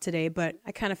talked about today, but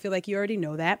I kind of feel like you already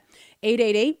know that.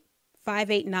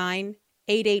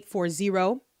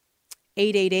 888-589-8840.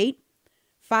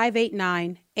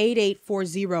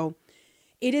 888-589-8840.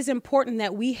 It is important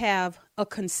that we have a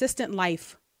consistent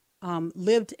life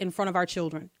lived in front of our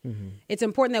children. It's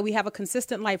important that we have a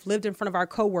consistent life lived in front of our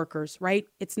coworkers, right?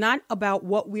 It's not about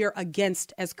what we are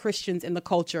against as Christians in the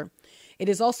culture. It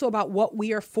is also about what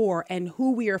we are for and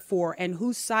who we are for and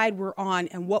whose side we're on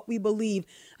and what we believe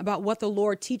about what the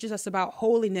Lord teaches us about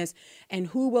holiness and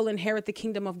who will inherit the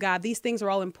kingdom of God. These things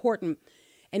are all important.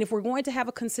 And if we're going to have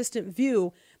a consistent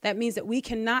view, that means that we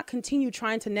cannot continue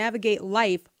trying to navigate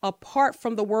life apart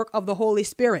from the work of the Holy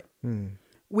Spirit.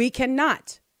 We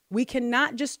cannot. We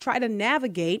cannot just try to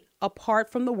navigate apart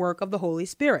from the work of the Holy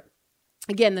Spirit.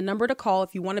 Again, the number to call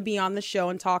if you want to be on the show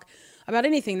and talk about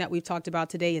anything that we've talked about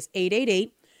today is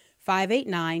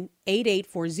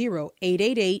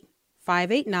 888-589-8840,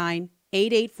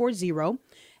 888-589-8840.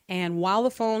 And while the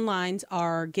phone lines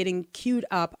are getting queued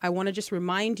up, I want to just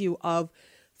remind you of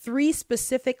 3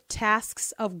 specific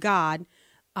tasks of God,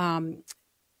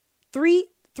 three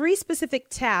specific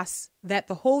tasks that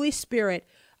the Holy Spirit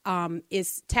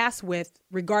is tasked with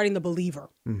regarding the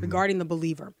believer,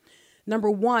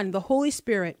 Number 1, the Holy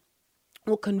Spirit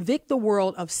will convict the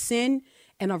world of sin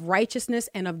and of righteousness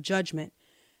and of judgment.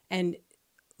 And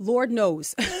Lord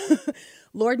knows,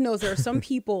 there are some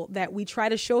people that we try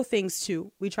to show things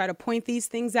to. We try to point these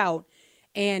things out,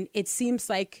 and it seems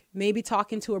like maybe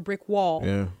talking to a brick wall.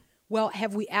 Yeah. Well,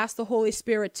 have we asked the Holy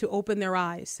Spirit to open their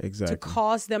eyes, exactly, to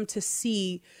cause them to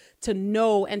see, to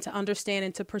know, and to understand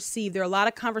and to perceive? There are a lot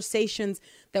of conversations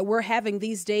that we're having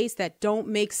these days that don't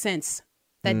make sense,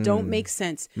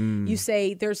 You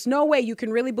say, there's no way you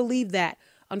can really believe that.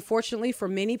 Unfortunately, for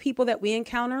many people that we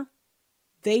encounter,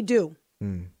 they do.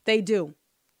 They do.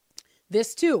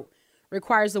 This too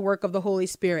requires the work of the Holy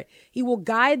Spirit. He will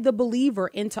guide the believer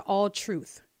into all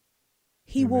truth.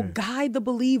 He will guide the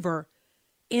believer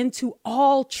into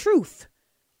all truth,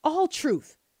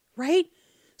 right?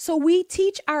 So we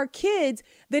teach our kids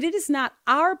that it is not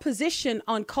our position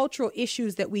on cultural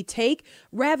issues that we take.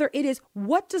 Rather, it is,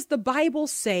 what does the Bible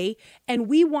say? And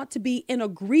we want to be in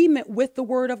agreement with the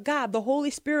word of God. The Holy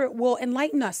Spirit will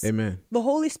enlighten us. Amen. The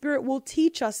Holy Spirit will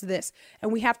teach us this,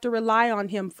 and we have to rely on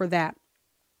him for that.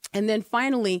 And then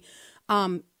finally,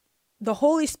 the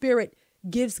Holy Spirit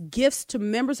gives gifts to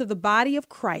members of the body of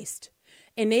Christ,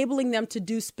 enabling them to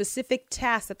do specific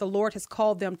tasks that the Lord has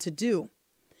called them to do.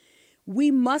 We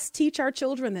must teach our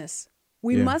children this.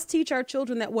 We must teach our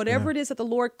children that whatever it is that the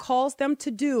Lord calls them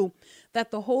to do,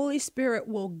 that the Holy Spirit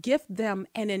will gift them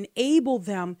and enable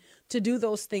them to do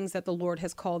those things that the Lord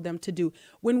has called them to do.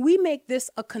 When we make this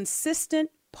a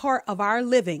consistent part of our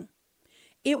living,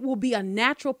 it will be a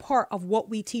natural part of what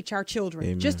we teach our children.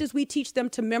 Amen. Just as we teach them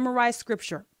to memorize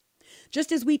scripture,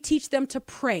 just as we teach them to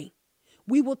pray,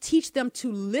 we will teach them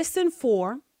to listen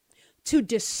for, to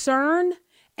discern,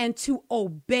 and to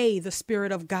obey the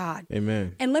Spirit of God.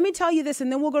 Amen. And let me tell you this,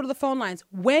 and then we'll go to the phone lines.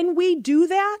 When we do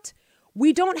that,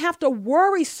 we don't have to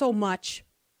worry so much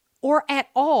or at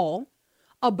all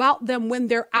about them when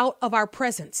they're out of our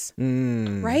presence,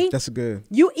 right? That's good.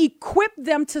 You equip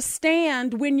them to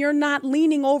stand when you're not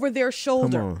leaning over their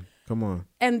shoulder. Come on.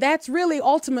 And that's really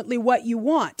ultimately what you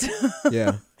want.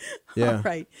 Yeah. All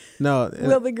right. No,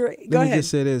 We'll be great. Go let ahead. me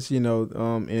just say this,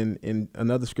 in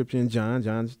another scripture in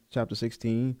John chapter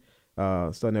 16,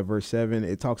 starting at verse 7,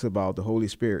 it talks about the Holy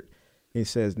Spirit. It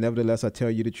says, nevertheless, I tell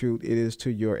you the truth, it is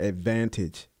to your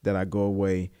advantage that I go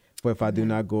away. For if I do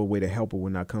not go away, the helper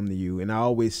will not come to you. And I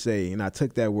always say, and I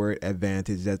took that word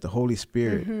advantage, that the Holy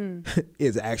Spirit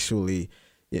is actually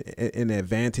an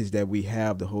advantage, that we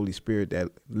have the Holy Spirit that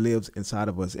lives inside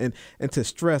of us. And to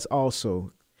stress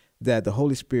also that the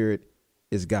Holy Spirit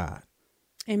is God.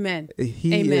 Amen.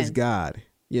 He Amen. is God,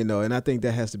 and I think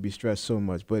that has to be stressed so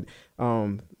much. But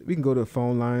we can go to the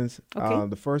phone lines. Okay.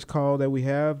 The first call that we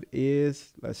have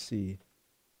is,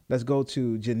 let's go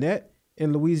to Jeanette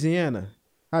in Louisiana.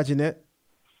 Hi, Jeanette.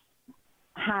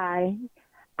 Hi.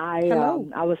 Hello.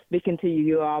 I was speaking to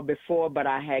you all before, but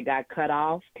I had got cut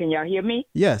off. Can y'all hear me?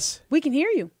 Yes. We can hear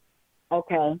you.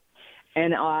 Okay.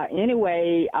 And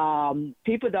anyway,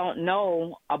 people don't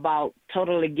know about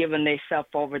totally giving themselves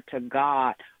over to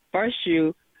God. First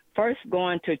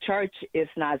going to church is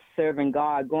not serving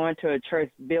God. Going to a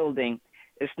church building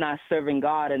is not serving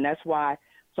God. And that's why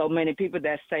so many people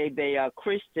that say they are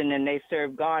Christian and they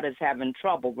serve God is having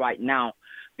trouble right now,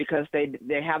 because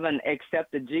they haven't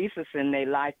accepted Jesus in their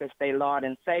life as their Lord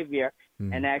and Savior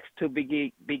and asked to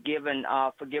be given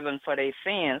forgiven for their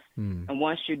sins. And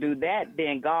once you do that,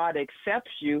 then God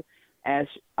accepts you as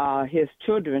his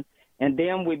children, and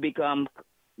then we become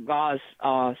God's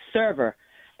server.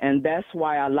 And that's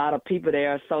why a lot of people, they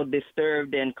are so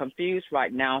disturbed and confused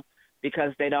right now,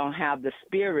 because they don't have the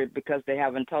Spirit, because they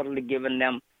haven't totally given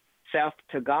themselves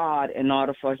to God in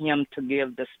order for him to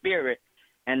give the Spirit.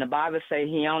 And the Bible says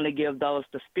he only gives those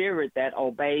the Spirit that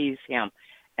obeys him.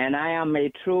 And I am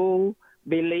a true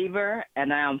believer,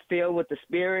 and I am filled with the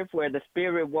Spirit, where the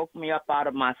Spirit woke me up out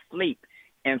of my sleep.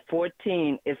 In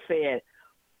 14, it said,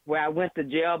 where I went to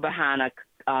jail behind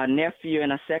a nephew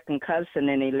and a second cousin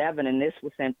in 11, and this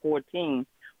was in 14,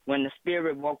 when the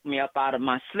Spirit woke me up out of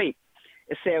my sleep.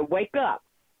 It said, wake up.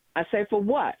 I say, for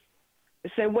what?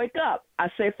 It said, wake up. I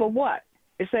say, for what?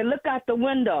 It said, look out the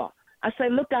window. I say,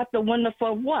 look out the window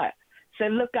for what? Say,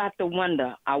 look out the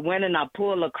window. I went and I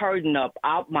pulled a curtain up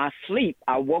out my sleep.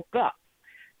 I woke up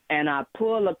and I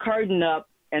pulled a curtain up,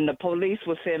 and the police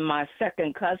was in my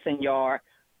second cousin yard,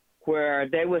 where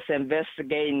they was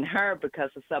investigating her because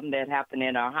of something that happened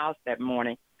in our house that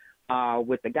morning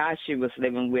with the guy she was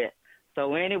living with.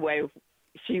 So anyway,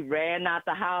 she ran out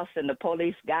the house and the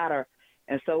police got her.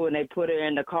 And so when they put her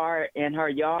in the car in her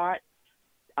yard,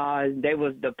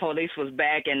 the police was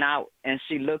backing out, and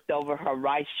she looked over her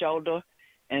right shoulder,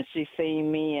 and she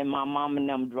seen me and my mom in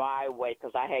them driveway,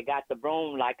 because I had got the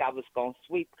broom like I was gonna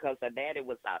sweep because her daddy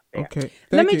was out there. Okay.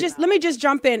 Let me just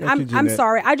jump in. I'm Jeanette.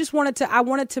 sorry. I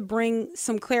wanted to bring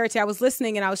some clarity. I was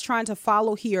listening and I was trying to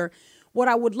follow here. What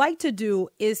I would like to do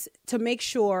is to make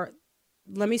sure,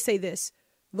 let me say this,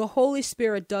 the Holy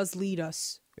Spirit does lead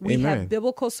us. We Amen. have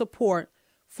biblical support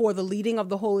for the leading of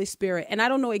the Holy Spirit. And I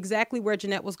don't know exactly where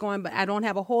Jeanette was going, but I don't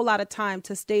have a whole lot of time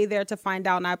to stay there to find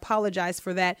out, and I apologize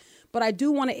for that. But I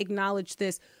do want to acknowledge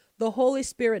this. The Holy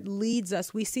Spirit leads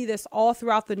us. We see this all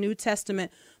throughout the New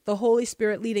Testament, the Holy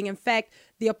Spirit leading. In fact,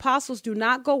 the apostles do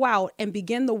not go out and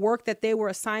begin the work that they were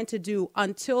assigned to do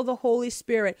until the Holy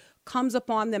Spirit comes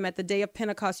upon them at the day of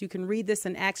Pentecost. You can read this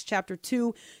in Acts chapter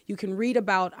 2. You can read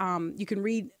about,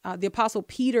 the Apostle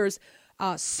Peter's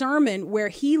sermon where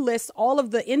he lists all of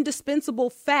the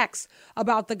indispensable facts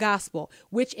about the gospel,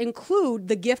 which include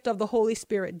the gift of the Holy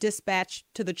Spirit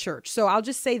dispatched to the church. So I'll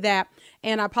just say that,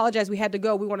 and I apologize, we had to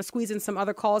go. We want to squeeze in some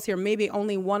other calls here, maybe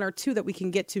only one or two that we can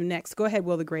get to next. Go ahead,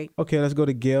 Will the Great. Okay, let's go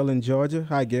to Gail in Georgia.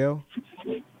 Hi, Gail.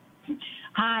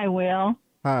 Hi, Will.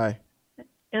 Hi.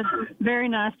 It's very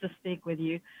nice to speak with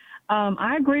you.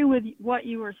 I agree with what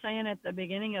you were saying at the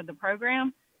beginning of the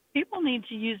program. People need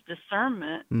to use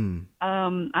discernment.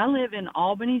 I live in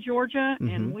Albany, Georgia,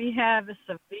 and we have a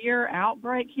severe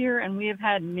outbreak here, and we have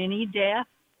had many deaths.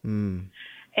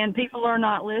 And people are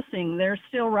not listening. They're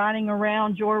still riding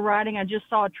around, joyriding. I just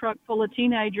saw a truck full of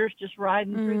teenagers just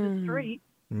riding through the street.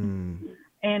 And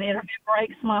it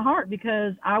breaks my heart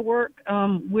because I work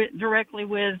directly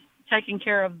with taking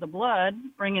care of the blood,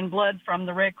 bringing blood from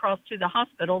the Red Cross to the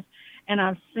hospitals, and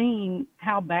I've seen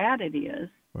how bad it is.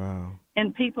 Wow.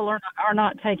 And people are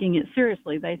not taking it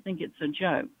seriously. They think it's a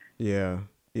joke. Yeah,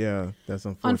 that's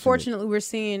unfortunate. Unfortunately, we're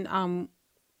seeing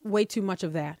way too much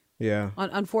of that. Yeah.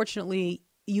 Unfortunately,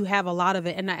 you have a lot of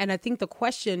it. And I think the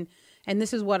question, and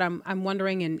this is what I'm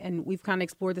wondering, and we've kind of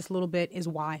explored this a little bit, is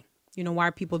why? Why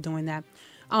are people doing that?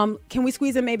 Can we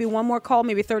squeeze in maybe one more call,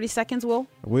 maybe 30 seconds, Will?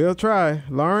 We'll try.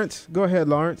 Lawrence, go ahead,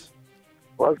 Lawrence.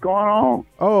 What's going on?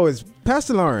 Oh, it's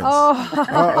Pastor Lawrence. Oh.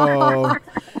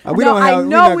 Uh-oh. We don't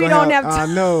have I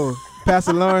know.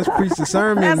 Pastor Lawrence preached a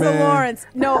sermon, Pastor man. Lawrence.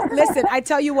 No, listen, I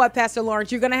tell you what, Pastor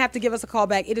Lawrence, you're going to have to give us a call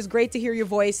back. It is great to hear your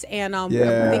voice, and I'm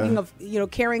thinking of,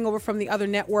 carrying over from the other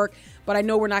network, but I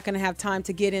know we're not going to have time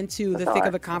to get into the thick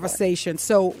of the conversation.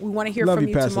 So we want to hear from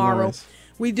you Pastor tomorrow. Lawrence.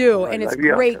 We do, and it's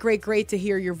great to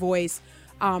hear your voice.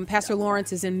 Pastor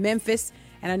Lawrence is in Memphis,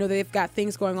 and I know they've got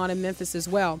things going on in Memphis as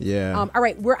well. Yeah. All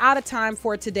right, we're out of time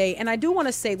for today. And I do want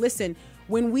to say, listen,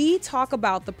 when we talk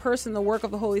about the person, the work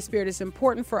of the Holy Spirit, it's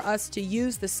important for us to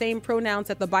use the same pronouns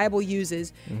that the Bible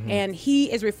uses. And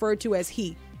he is referred to as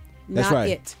he, not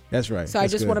it. That's right. So I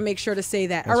just want to make sure to say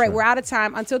that. All right, we're out of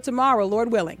time. Until tomorrow,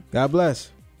 Lord willing. God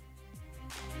bless.